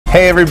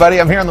Hey everybody,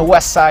 I'm here on the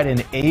west side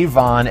in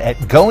Avon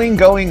at Going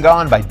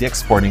Gone by Dick's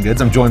Sporting Goods.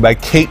 I'm joined by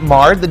Kate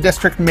Mard, the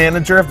district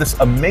manager of this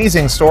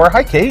amazing store.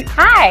 Hi Kate.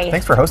 Hi.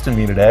 Thanks for hosting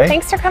me today.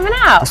 Thanks for coming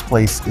out. This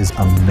place is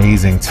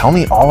amazing. Tell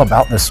me all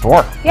about this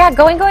store. Yeah,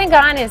 Going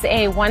Gone is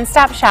a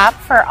one-stop shop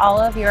for all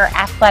of your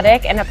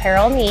athletic and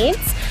apparel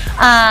needs.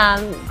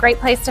 Great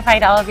place to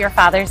find all of your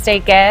Father's Day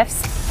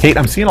gifts. Kate,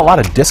 I'm seeing a lot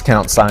of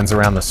discount signs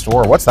around the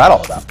store. What's that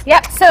all about?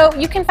 Yep, so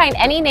you can find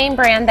any name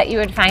brand that you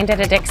would find at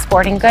a Dick's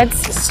Sporting Goods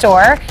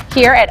store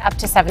here at up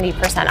to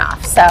 70%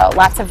 off. So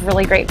lots of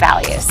really great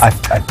values. I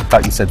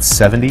thought you said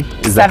 70?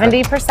 Is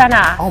 70%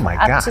 off. Oh my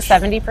gosh. Up to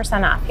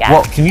 70% off, yeah.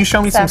 Well, can you show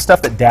me some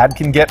stuff that Dad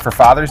can get for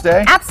Father's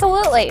Day?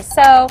 Absolutely.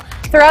 So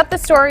throughout the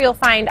store you'll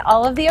find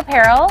all of the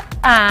apparel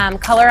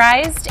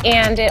colorized,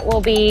 and it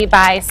will be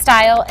by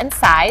style and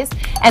size.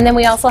 And then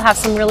we also have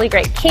some really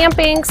great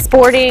camping,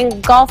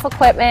 sporting, golf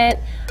equipment,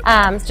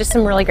 just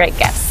some really great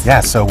gifts.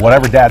 Yeah, so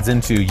whatever Dad's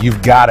into,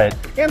 you've got it.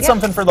 And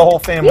something for the whole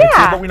family too,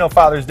 but we know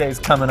Father's Day is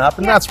coming up,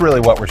 and that's really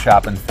what we're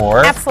shopping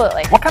for.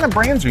 Absolutely. What kind of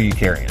brands are you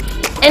carrying?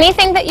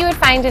 Anything that you would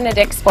find in a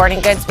Dick's Sporting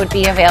Goods would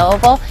be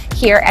available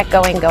here at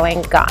Going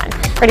Gone.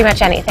 Pretty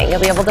much anything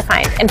you'll be able to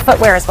find, and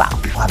footwear as well.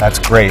 Wow, that's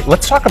great.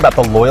 Let's talk about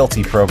the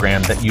loyalty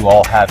program that you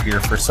all have here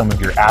for some of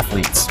your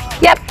athletes.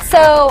 Yep,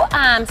 so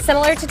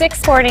similar to Dick's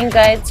Sporting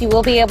Goods, you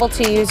will be able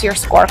to use your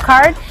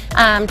scorecard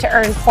to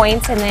earn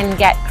points and then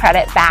get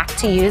credit back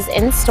to use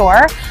in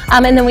store.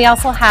 And then we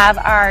also have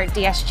our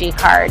DSG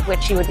card,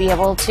 which you would be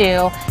able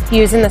to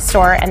use in the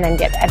store and then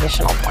get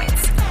additional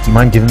points. Do you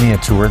mind giving me a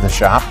tour of the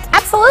shop?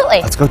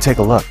 Absolutely. Let's go take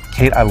a look.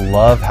 Kate, I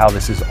love how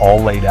this is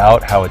all laid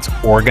out, how it's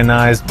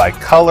organized by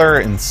color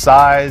and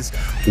size.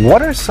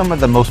 What are some of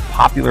the most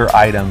popular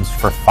items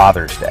for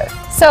Father's Day?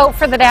 So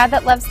for the dad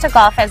that loves to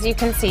golf, as you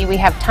can see, we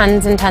have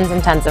tons and tons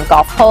and tons of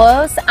golf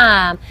polos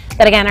that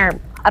again are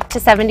up to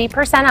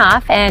 70%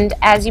 off, and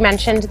as you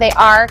mentioned, they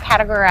are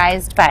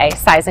categorized by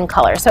size and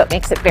color, so it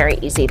makes it very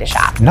easy to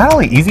shop. Not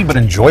only easy, but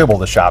enjoyable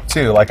to shop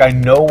too. Like, I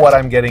know what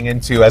I'm getting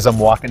into as I'm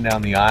walking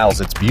down the aisles.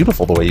 It's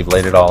beautiful the way you've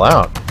laid it all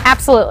out.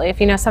 Absolutely. If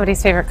you know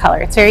somebody's favorite color,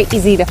 it's very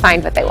easy to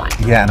find what they want.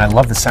 Yeah, and I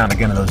love the sound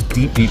again of those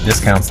deep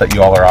discounts that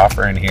you all are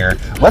offering here.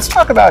 Let's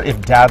talk about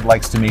if Dad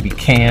likes to maybe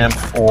camp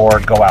or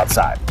go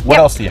outside. What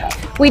else do you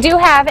have? We do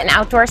have an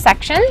outdoor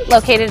section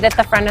located at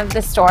the front of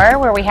the store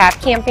where we have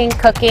camping,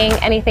 cooking,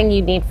 anything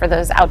you need for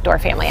those outdoor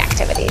family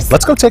activities.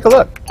 Let's go take a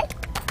look.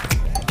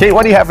 Kate,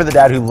 what do you have for the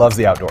dad who loves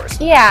the outdoors?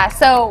 Yeah,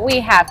 so we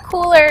have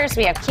coolers,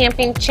 we have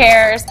camping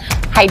chairs,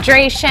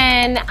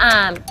 hydration,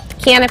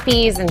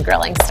 canopies, and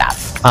grilling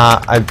stuff.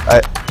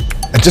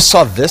 I just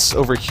saw this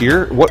over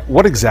here.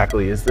 What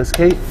exactly is this,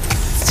 Kate?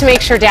 It's to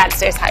make sure Dad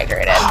stays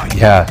hydrated. Oh,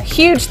 yeah.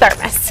 Huge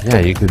thermos. Yeah,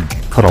 you could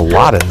put a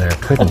lot in there,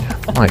 couldn't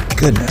you? My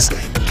goodness.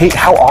 Kate,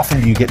 how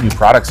often do you get new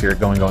products here at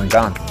Going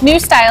Gone? New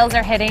styles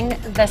are hitting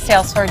the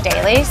sales floor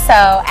daily, so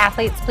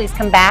athletes, please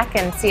come back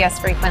and see us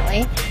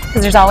frequently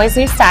because there's always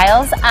new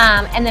styles.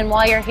 And then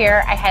while you're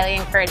here, I highly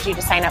encourage you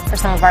to sign up for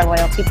some of our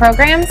loyalty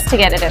programs to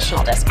get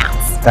additional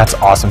discounts. That's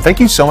awesome.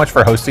 Thank you so much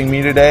for hosting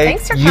me today.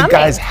 Thanks for coming. You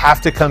guys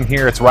have to come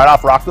here. It's right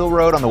off Rockville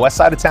Road on the west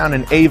side of town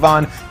in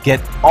Avon.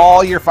 Get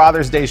all your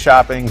Father's Day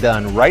shopping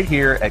done right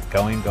here at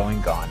Going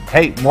Gone.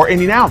 Hey, more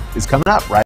Indie Now is coming up right